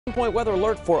Pinpoint weather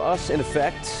alert for us in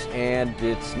effect, and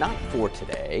it's not for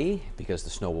today because the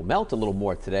snow will melt a little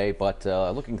more today, but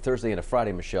looking Thursday into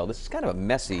Friday, Michelle, this is kind of a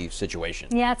messy situation.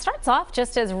 Yeah, it starts off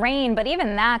just as rain, but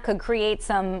even that could create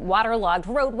some waterlogged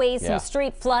roadways, some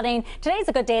street flooding. Today's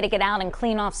a good day to get out and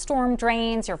clean off storm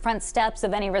drains, your front steps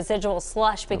of any residual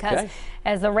slush, because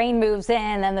as the rain moves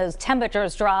in and those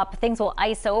temperatures drop, things will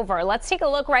ice over. Let's take a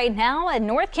look right now at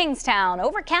North Kingstown.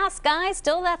 Overcast skies,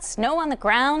 still that snow on the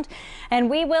ground, and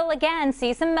we will again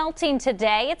see some melting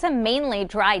today. It's a mainly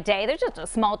dry day. There's just a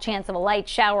small chance of a light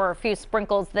shower or a few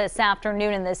sprinkles this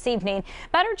afternoon and this evening.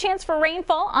 Better chance for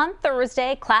rainfall on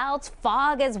Thursday. Clouds,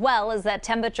 fog, as well as that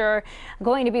temperature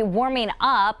going to be warming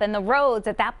up, and the roads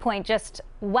at that point just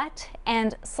wet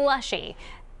and slushy.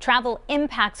 Travel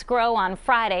impacts grow on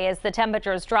Friday as the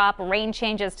temperatures drop. Rain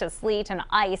changes to sleet and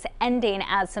ice, ending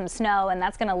as some snow, and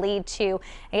that's going to lead to,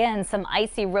 again, some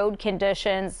icy road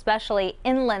conditions, especially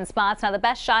inland spots. Now, the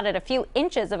best shot at a few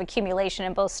inches of accumulation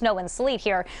in both snow and sleet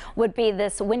here would be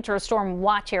this winter storm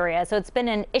watch area. So it's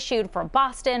been issued for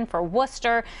Boston, for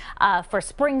Worcester, for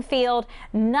Springfield.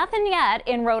 Nothing yet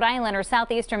in Rhode Island or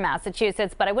southeastern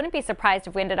Massachusetts, but I wouldn't be surprised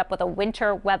if we ended up with a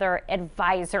winter weather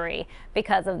advisory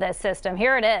because of this system.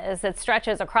 Here it is. It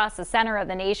stretches across the center of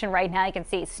the nation right now. You can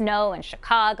see snow in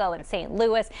Chicago and St.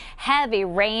 Louis, heavy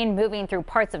rain moving through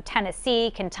parts of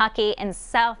Tennessee, Kentucky, and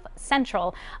south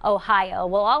central Ohio.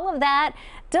 Well, all of that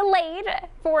delayed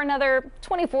for another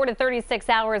 24 to 36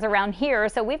 hours around here.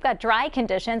 So we've got dry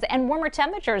conditions and warmer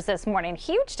temperatures this morning.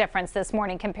 Huge difference this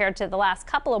morning compared to the last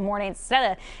couple of mornings.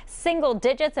 Instead of single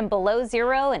digits and below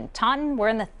zero in Taunton, we're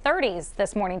in the 30s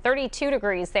this morning, 32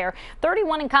 degrees there,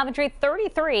 31 in Coventry,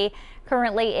 33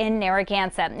 currently in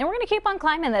Narragansett. And we're going to keep on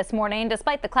climbing this morning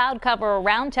despite the cloud cover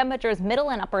around. Temperatures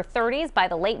middle and upper 30s by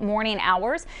the late morning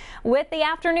hours, with the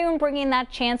afternoon bringing that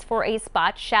chance for a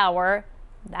spot shower.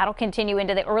 That'll continue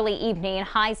into the early evening.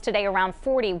 Highs today around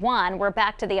 41. We're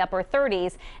back to the upper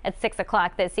 30s at 6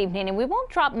 o'clock this evening, and we won't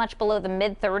drop much below the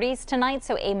mid 30s tonight.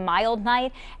 So a mild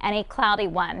night and a cloudy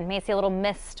one. May see a little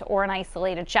mist or an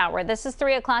isolated shower. This is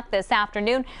 3 o'clock this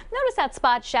afternoon. Notice that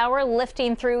spot shower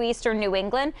lifting through eastern New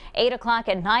England. 8 o'clock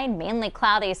at night, mainly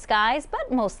cloudy skies,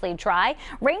 but mostly dry.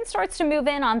 Rain starts to move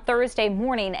in on Thursday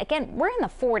morning. Again, we're in the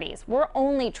 40s. We're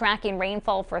only tracking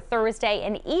rainfall for Thursday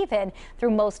and even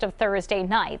through most of Thursday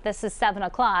night. This is 7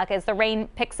 o'clock as the rain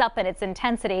picks up in its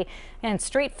intensity, and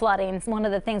street flooding is one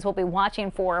of the things we'll be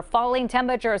watching for. Falling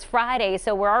temperatures Friday,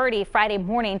 so we're already Friday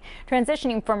morning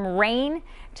transitioning from rain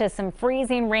to some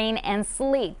freezing rain and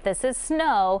sleet. This is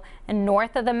snow and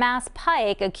north of the Mass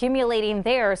Pike accumulating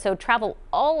there, so travel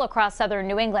all across southern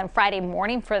New England Friday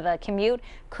morning for the commute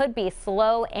could be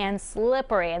slow and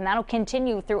slippery, and that'll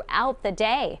continue throughout the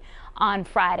day on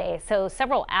Friday. So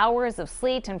several hours of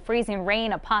sleet and freezing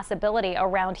rain a possibility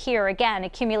around here. Again,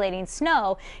 accumulating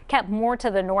snow kept more to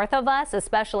the north of us,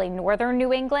 especially northern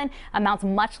New England. Amounts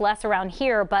much less around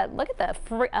here, but look at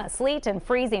the sleet and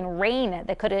freezing rain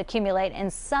that could accumulate in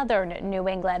southern New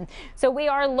England. So we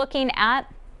are looking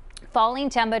at falling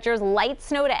temperatures, light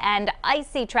snow to end,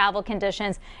 icy travel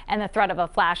conditions, and the threat of a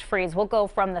flash freeze. We'll go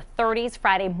from the 30s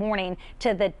Friday morning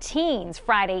to the teens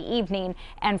Friday evening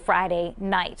and Friday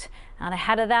night. And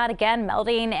ahead of that, again,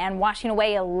 melting and washing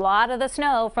away a lot of the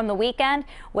snow from the weekend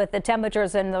with the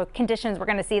temperatures and the conditions we're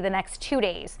going to see the next 2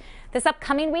 days. This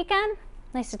upcoming weekend,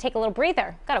 nice to take a little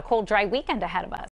breather. Got a cold, dry weekend ahead of us.